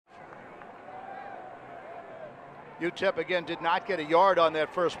UTEP again did not get a yard on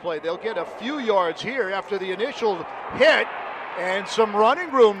that first play. They'll get a few yards here after the initial hit and some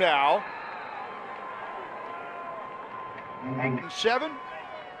running room now. 7.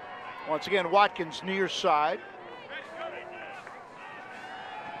 Once again, Watkins near side.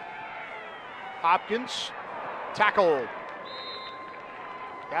 Hopkins tackled.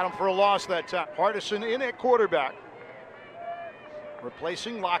 Got him for a loss that time. Hardison in at quarterback.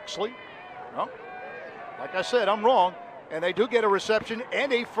 Replacing Loxley. Well, like I said, I'm wrong. And they do get a reception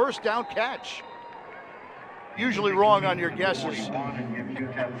and a first down catch. Usually wrong on your guesses.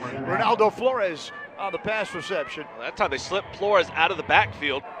 Ronaldo Flores on the pass reception. Well, that time they slipped Flores out of the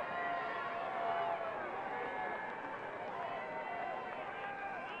backfield.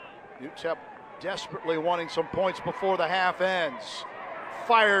 UTEP desperately wanting some points before the half ends.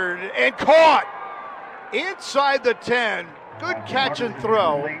 Fired and caught inside the 10. Good catch and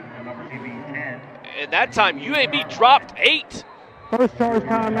throw. And that time UAB dropped 8. First charge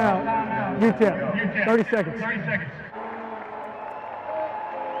timeout. UTEP. 30 seconds.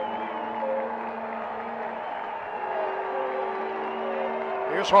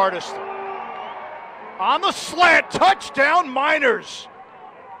 Here's Hardison. On the slant, touchdown Miners.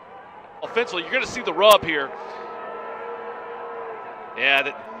 Offensively, you're going to see the rub here.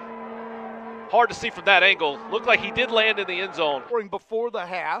 Yeah, hard to see from that angle. Looked like he did land in the end zone. Before the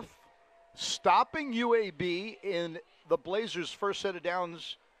half, stopping UAB in the Blazers' first set of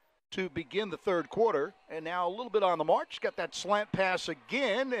downs to begin the third quarter. And now a little bit on the march. Got that slant pass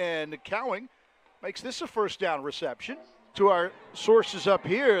again, and Cowing makes this a first down reception. To our sources up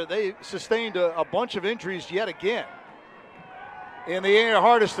here, they sustained a bunch of injuries yet again. In the air,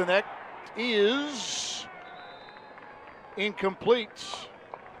 Hardison, that is incomplete.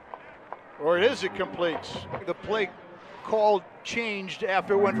 Or is it complete? The play called changed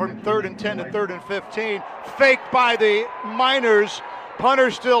after it went from 3rd and 10 to 3rd and 15. Faked by the Miners.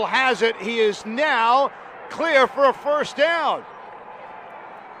 Punter still has it. He is now clear for a first down.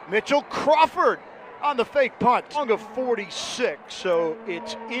 Mitchell Crawford on the fake punt. Long of 46, so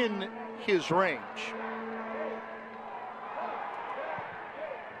it's in his range.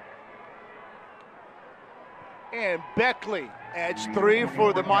 And Beckley adds 3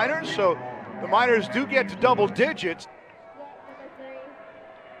 for the Miners, so the Miners do get to double digits.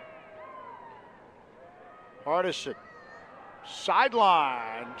 Hardison,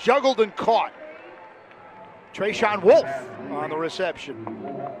 sideline, juggled and caught. Trayshawn Wolf on the reception.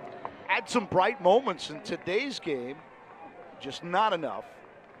 Had some bright moments in today's game, just not enough.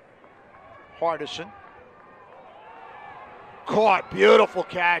 Hardison, caught, beautiful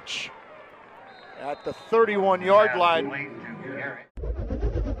catch at the 31-yard line.